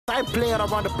ain't playing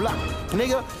around the block.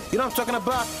 Nigga, you know what I'm talking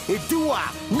about?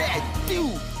 YEBOAH, net, do.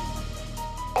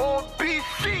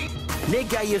 OBC.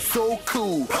 Nigga, you're so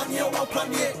cool.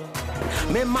 PANIE.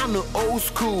 Me man, no old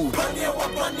school. PANIE.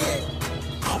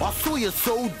 Also, you're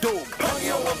so dope.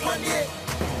 PANIE.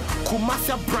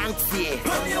 Kumasi brand fear.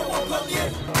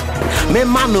 PANIE. Me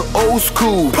man, no old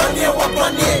school. PANIE.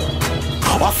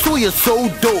 Also, you're so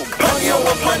dope.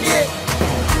 PANIE.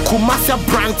 Kumasi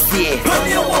brand fear.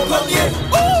 PANIE.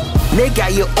 Nigga,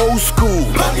 you're old school.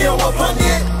 PANIE.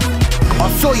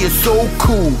 Also, you're so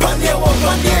cool. PANIE.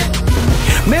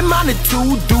 Me man, it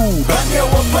too do. PANIE.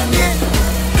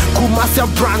 Kumasi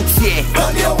brand fear.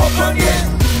 PANIE.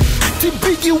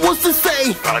 Biggie wants to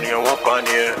say PANIE.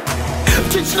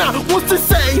 Kitchener wants to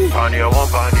say PANIE.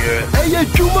 Hey,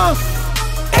 Juma.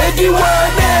 Anywhere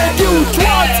they do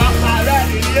what?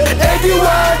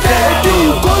 Anywhere they do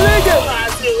collagee.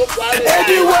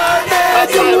 Anywhere they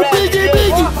do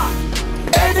biggie.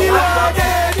 Anywhere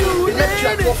they do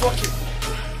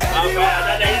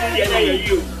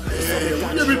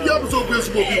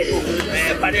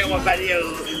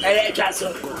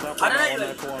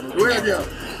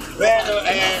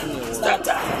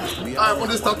starter. I want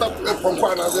to start up from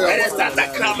Kyinaatwan. Starter,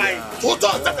 come on. Who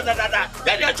does that?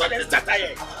 Then you're trying to start. I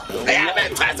am a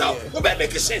title. Who may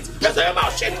make a shit? That's a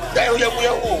mouth shit. There we are.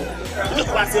 Look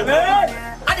what's in there.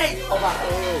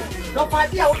 No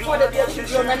idea what the beer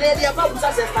and lady about us. I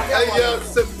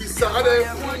simply said,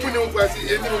 we know where she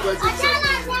is.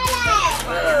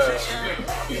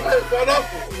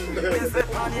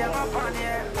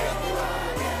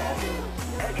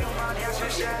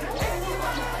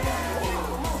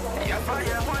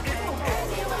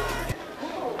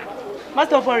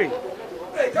 Master Fori.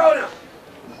 Hey, Kauna.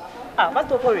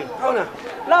 Master Fori. Kauna.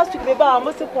 Last week, maybe I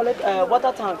must collect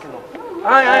water tank.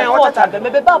 Aye, water tank.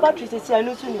 Maybe battery is here.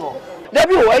 No sooner.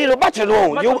 Debbie, why you battery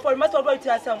no? You Master Fori to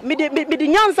yourself. Me the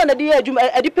nyansa na di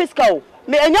edi pesca.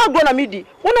 Me enya gro na midi.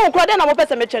 Wono okra de na mo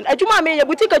pese me chen. Adwuma me ye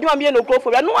boutique adwuma me no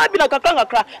crofo. No abi na kakra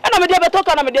kakra. E na me de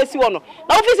betoka na me de si wono.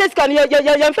 Na office scan ye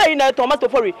mfa ina to Master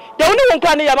Fori. The only one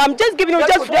kra na I'm just giving you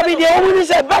just Debbie the only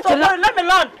say battery. Let me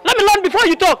learn before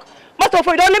you talk. Master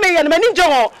Fori don't let me and me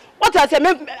ninja. What I say me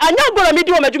anya gro na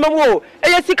midi wo madwuma wo. E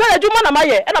ye sika adwuma na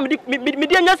maye. E na me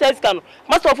de nya say scan.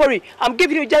 Master Fori, I'm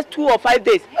giving you just 2 or 5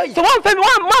 days. So one pay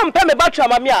me battery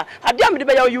amamia. Ade am de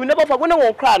be you never for one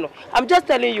won kra no. I'm just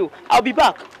telling you, I'll be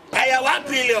back. I 1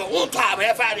 billion. Who time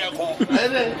I find you?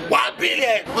 1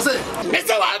 billion. What's it?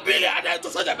 Mr. 1 billion. I to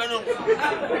such a menu.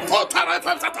 4 times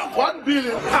 1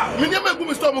 billion. Me never go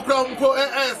Mr. Mukram for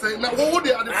say now what would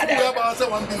they are the fool about say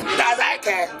 1 billion. That's I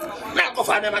care. Now go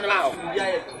find them now.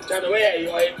 Yeah. Tell where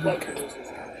you are.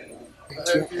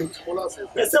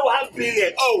 Mr. 1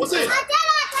 billion. Oh, what's it?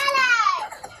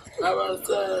 I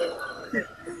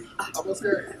was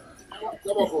scared.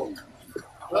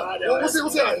 What's it?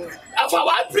 For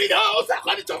 1 billion, 1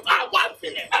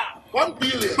 billion. 1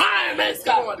 billion. My man,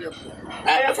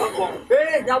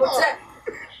 hey, now what's that?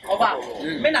 Over.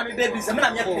 Men are babies, and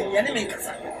I'm your enemy.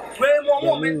 Way more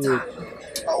moment.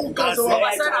 Oh, God, so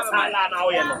I said, I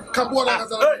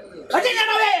didn't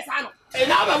know.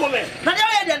 Another woman. Now, you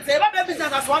say, what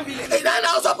business has 1 billion? And I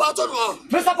know support to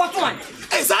Mr. Portman.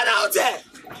 Is that out there?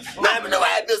 I'm no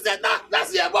way business now. That's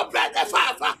the about bread.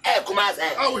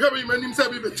 Kumasi. Oh, we have him and himself.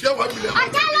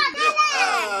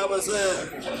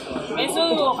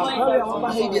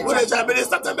 What is our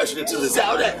minister to mention to the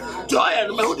South? Joy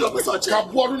and who do research?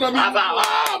 Oh, man,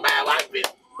 1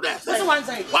 billion. That's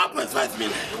 1.5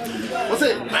 million. What's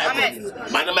it?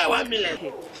 Man, 1 million.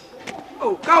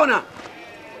 Oh, Kauna.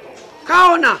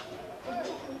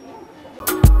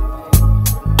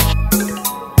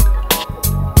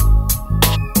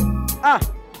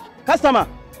 Customer.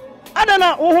 I don't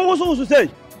know who to say.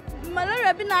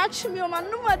 Malaria been actually me, man.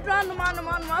 No more drown,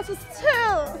 man.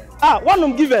 Still. One of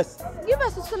them give us. Give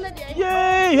us a solid.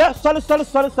 Yeah. Sorry.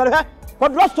 For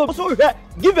the rest of us,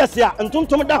 give us here and turn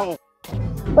down.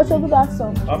 But you do that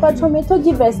so. But you may to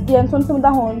give us the and turn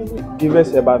down. Give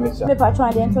us here by me, sir. Maybe I try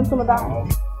and turn down.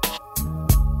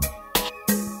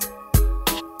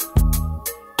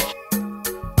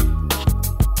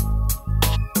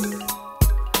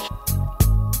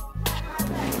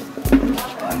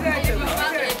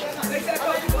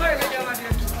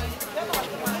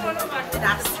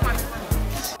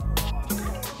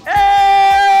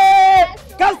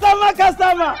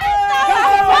 Customer.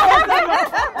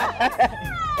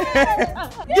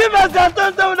 Give us that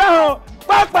now.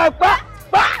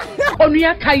 Pa.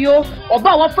 Onuya kayo,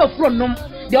 oba wa frafro nom.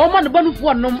 De o ma no banu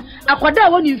fo nom. Akwada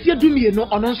wa ni mfie dumie no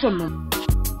ono nso nom.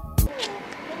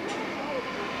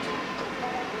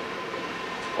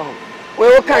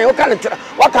 we can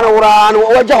what can ora no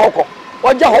waja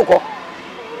hoko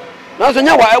na so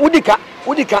nya wa udika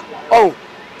oh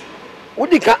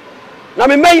udika na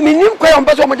me mai mi nim kwa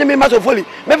mbaso mo je me maso foli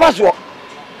me fa so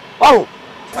oh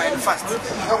fine fast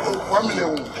 1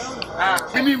 million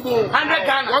minimum 100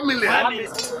 Ghana 1 million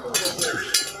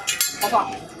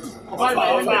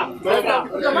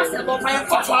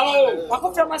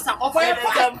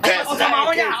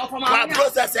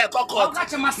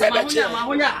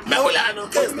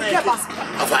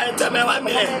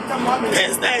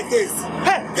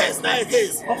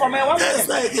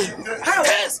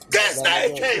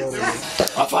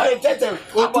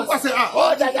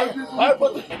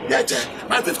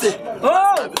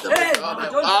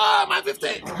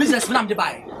Business man am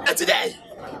buy. Today.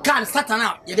 Can't start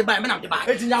now. You buy man am buy.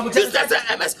 This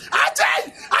MS.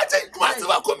 I think what's the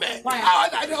come?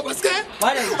 I know what's good.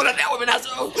 Why are you? Well, that woman has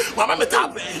mama me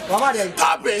tapping. Mama dey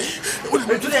tapping.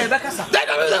 We today be kasa.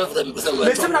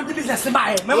 Me some am business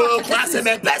buy. Me want to say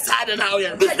me best hard now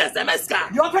here. Business MS car.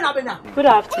 You open up now. Good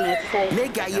afternoon.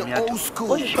 Nigga, you old school.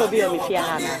 What show be on me fi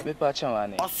hana? Me pa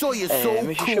chan I saw you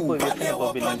so cool.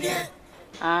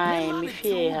 Ai, me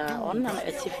fi ha. Onna na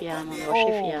eti fi hana. O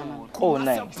she fi hana. Oh,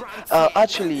 nice.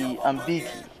 Actually, I'm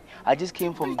Biggie. I just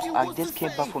came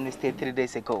back from the state 3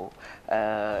 days ago.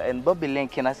 And Bobby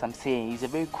Lincoln, as I'm saying, he's a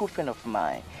very cool friend of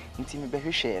mine. Intimi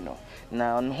behushe no.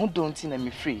 Now, who don't see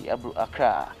me free?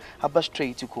 Accra. Aba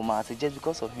straight to Kumasi just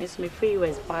because of him. It's me free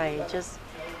was by just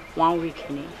 1 week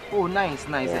in it. Oh, nice.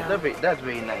 Yeah. That's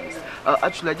very nice.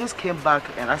 Actually, I just came back,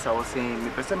 and as I was saying, me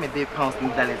person me dey pounds in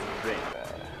dollars bread.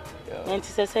 And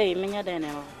to say, me nya den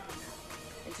no.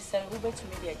 And to say, who bet to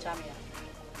me the champion?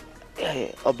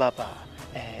 Yeah, Obapa.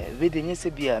 We didn't say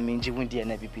be a minji wundi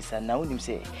and ebipisa. Now him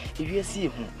say, if you see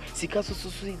him, sika so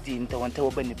di nta wanta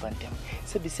obani pantem.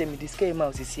 Say be say me this guy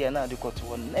mouse is here now the court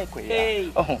one ekwe.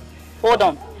 Hey. Oh. Hold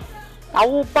on. I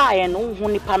will buy and who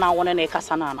nipa na wona na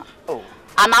kasanana. Oh.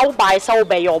 And I will buy so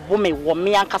be your bome wo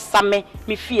me ankasa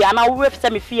me fear and I will say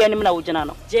me fear ni na ojina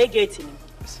no. J gate ni.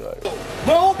 Sorry.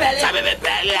 Mo belly.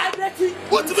 Vibrate.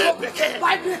 What to be?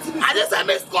 Vibrate. I just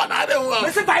miss gone. I don't want.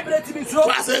 Listen, vibrate me so.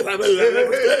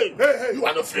 You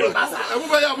want to feel massa.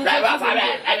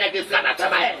 And I get flat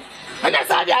at my head. And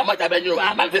that's how I might have been you.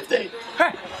 I'm 50.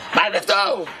 My left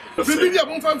out. Free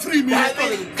me. And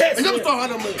you don't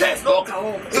have a case. No,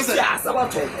 yes,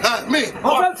 about me.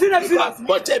 I'm finished.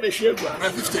 But tell me, she was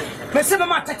 50. Me say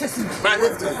my taxi. My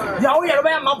 50. Ya o yere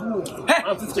ba mabu.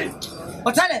 I'm 50.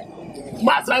 Otaale.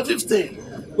 My 50.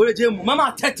 Wole jemu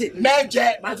mama 30.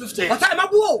 Meje my 50. Otaale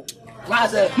mabu o.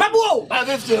 Mabu. My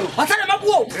 50. Otaale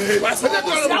mabu. My 50.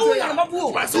 Ya o yere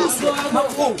mabu.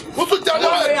 Mabu. What to tell you?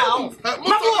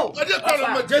 Mabu.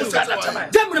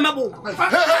 Jemu mabu.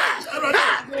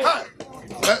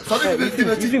 Sorry,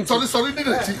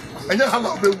 and you have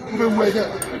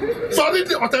sorry,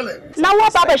 Otaale. Now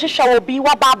what baba shall be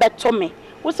what baba to me.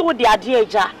 What's with the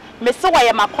idea? Me say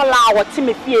why my collar or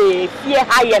Timmy fear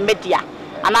higher media.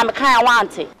 And I'm kind of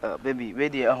want it. Baby,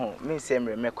 ready at home. Me say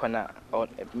me kona or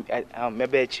me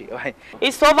bechi.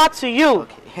 It's over to you.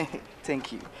 Okay.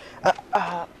 Thank you.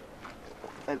 A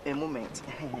moment.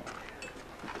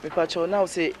 Me pacho now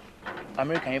say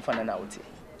American you find out.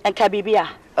 And Kabibia.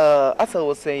 As I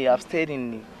was saying, I've stayed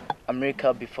in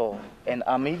America before, and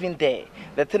I'm even there.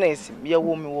 The thing is, me a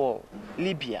woman war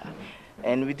Libya.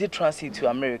 And we did transit to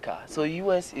America. So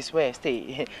US is where I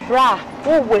stay. Bra,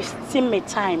 who wasting me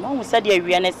time? Who said you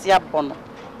are nesia bono?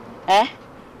 Eh?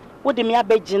 What do me a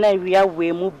bejina we are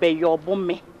way move be your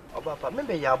bombe? Oh, Papa,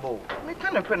 maybe yabo. Me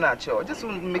kind of prenatal. Just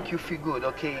want to make you feel good,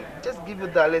 okay? Just give you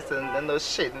dollars and no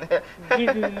shit.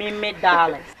 Give me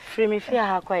dollars. Free me fear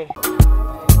how quiet.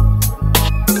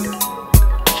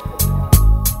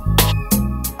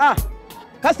 Ah,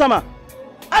 customer.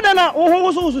 I don't know who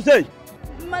was say.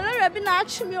 Malaria been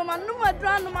actually me, man. No more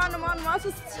drama, man.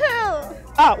 Still.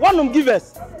 Ah, one of them give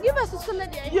us. Give us a solid.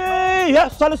 Yeah.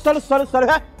 Sorry.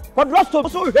 For rest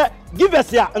of so give us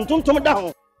here and turn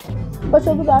down. But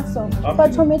you good answer.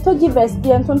 But you to give us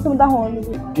the and turn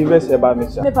down. Give us about me,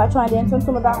 sir. Me patron the and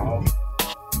turn down.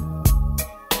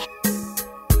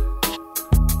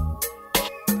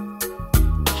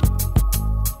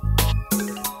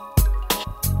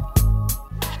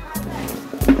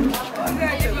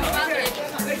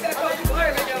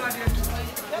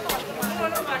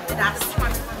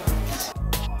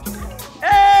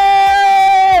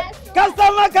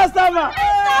 Customer.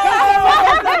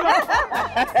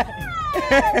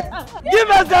 Give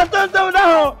us that tonto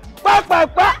now.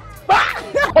 Pa.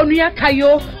 Onuya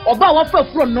kayo oba wa fa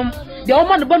furo nom de o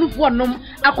ma no banu fo nom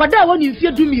akwada wa ni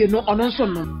fie dumie no ono nso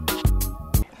nom.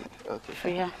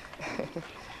 Okay. Yeah.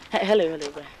 Hello.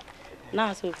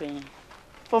 Nah, so fine.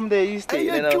 From the East State,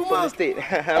 you know, from the state.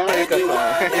 I'm America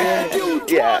fan.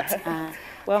 Yeah.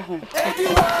 Well,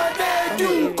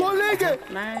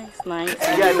 nice.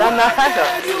 Yeah, that's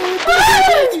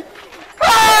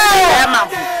Hey!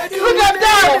 Look at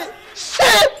that!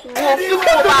 Shit! You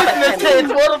can't do this in the States.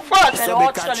 What the fuck?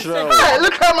 Hey,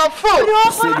 look at my foot.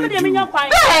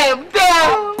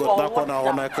 Damn. Oh,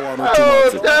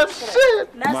 damn shit.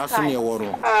 Next time.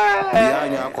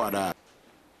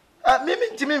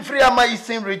 Me free of my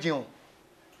Eastern region.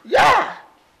 Yeah.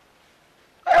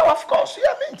 Of course.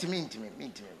 Yeah, me.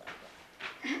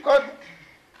 God.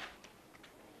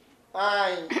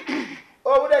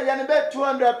 Over there, you bet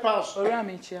 200 pounds.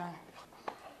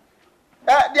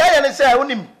 The other say,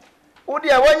 Unim. Would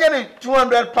you want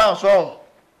 200 pounds? Oh,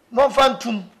 no fun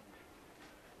too.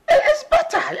 It's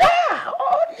better. Yeah.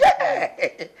 Oh,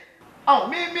 yeah. Oh,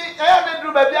 me, I haven't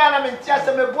do baby. I'm in just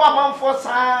a woman for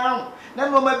sound.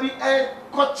 Then we may be a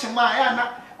coach my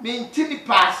Anna, mean tinny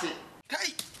pass it.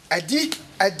 I did.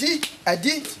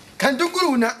 Can do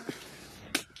good now.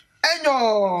 I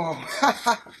know.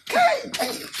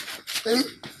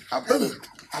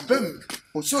 Abem.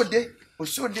 Osode.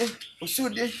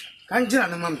 Kanjira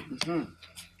na mami.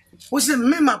 Ose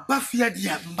me ma bafia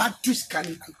dia mbatu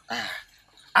skani.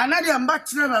 Anade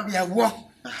ambatira ba bia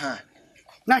wo.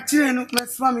 Na kire no na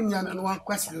swami nya na wan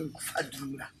kwase no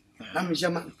adumra. Na me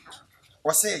jama.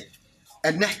 Ose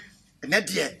ene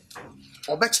de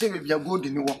obekire bia gold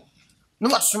ni wo. No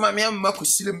wasoma me amma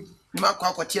kosilim. Ma kwa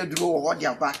akwati aduro wo ho de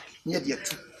aba ne de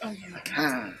atu.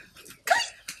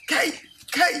 Kai.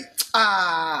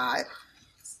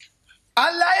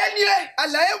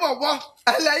 Alaye bobo.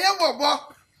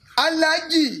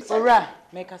 Alaji. Ora,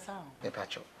 make a sound. Me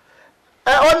pacho.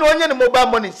 On one yen mobile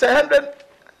money, say 100.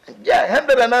 Yeah,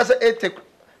 100 and answer 80.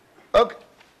 Okay.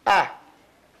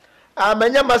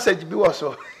 Manya message be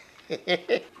also.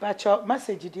 Pacho,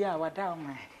 message dia wada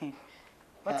my.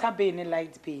 What a be in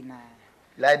light bay na.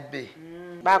 Light bay.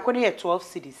 But I could hear 12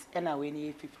 cities and I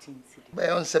win 15 cities. But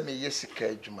on say me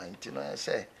Jessica Juma, you know I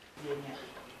say.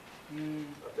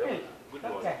 Good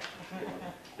morning.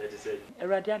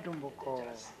 Eradia Dumboko.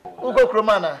 Uko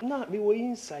Kromana. Na me wo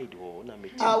inside wo na me.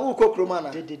 Uko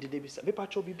Kromana. De bisa. Me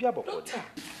pacho bibia boko.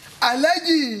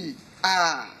 Alaji.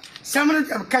 Samana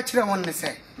am catchira one ne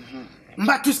say.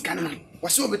 Mbatus kanama.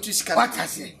 Wase obetus kanama. What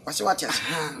ase? What ase?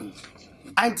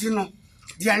 Anti no.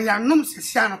 Dia ya num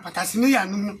sesia no patase no ya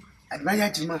num. Adbaya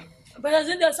jima. But as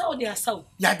in the sound, they are sound.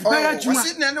 Ya adbaya jima.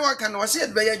 Wase na ne waka no wase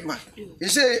adbaya jima. You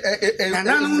say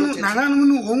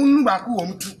nananu wonu ba ku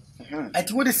womtu.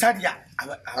 Ati wo de sadia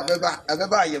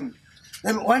abeba ayem.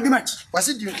 Dem one match.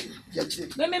 Wase di ya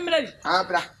chire. Me mradi.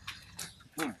 Abra.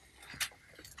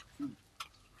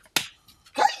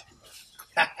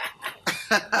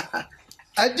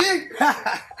 Adi.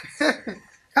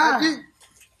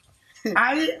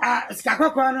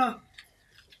 Skakoko no.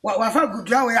 Wa fa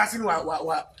gudua we ase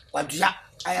wa dua.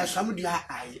 Aya samu dua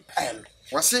ayem.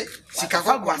 Wase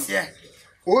sikakoko ase.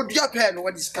 O dua pe no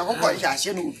wa sikakoko ya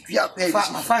ase no dua pe.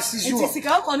 Fa sizu.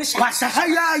 Sikakoko no sha. Wa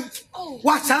sahaya.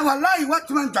 Wa sa wallahi wa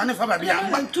tuma dwane fa babia.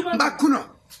 Mbakuno.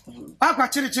 Akwa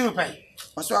chiri pe.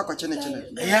 Waso akwa chene.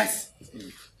 Yes.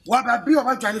 Wa babi o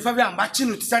ba dwane fa bia mbachi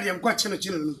no tisade mko chene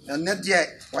no. Ne de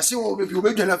wase wo bebi o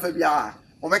be dwane fa bia.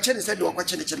 O be chene se de o kwa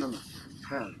chene no.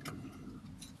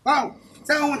 Wow,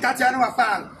 say won tatia no wa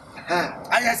fa.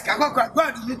 Ayes ka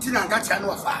God you tin an tatia no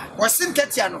wa fa. Wasin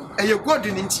tatia no, e ye God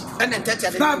ni nti. E na tatia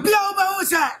de. Babi o ba wo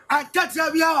sa tatia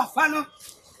bia wa fa no.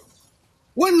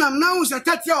 Wonnam na wo sa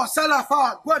tatia o sala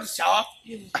fa God sha.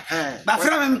 Ba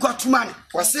fra me ko tuma ni.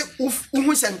 Wase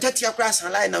uhu se tatia kra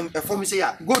san line na perform say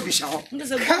ya God sha ho.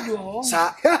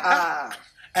 Sa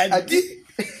adi.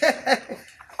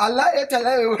 Allah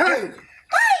etala.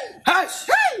 Hush!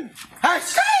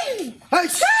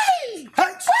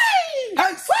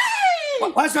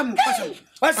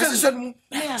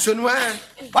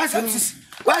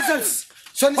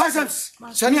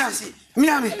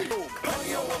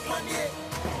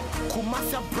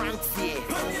 Kumasi branch here.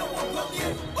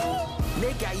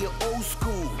 Nigga, you old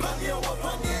school.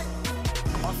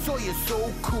 I saw you so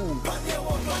cool.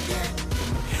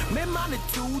 Me man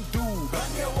to do.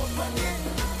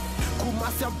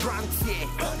 Kumasi branch here.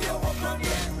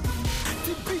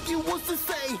 The biggie what's to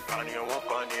say? PANIE.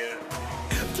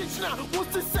 Kitchener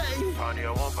what's to say?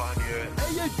 PANIE.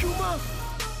 Hey, Juma.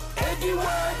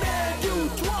 Anywhere they do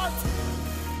twat.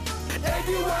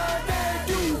 Anywhere they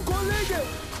do collagee.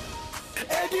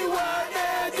 Anywhere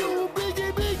they do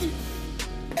biggie.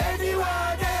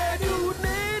 Anywhere they do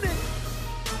need it.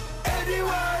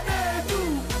 Anywhere they do.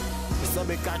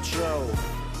 Some catch you.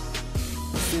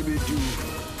 See me do.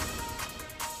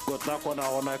 Kyinaatwan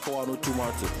ona ko anu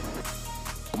tomato.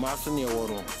 Kumasi ni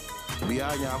woro.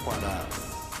 Biya nya kwada.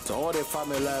 So all the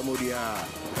family modia.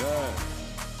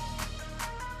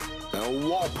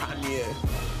 War PANIE.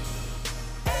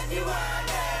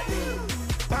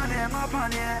 PANIE, my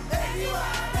PANIE.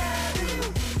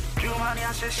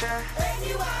 Jumania Shisha.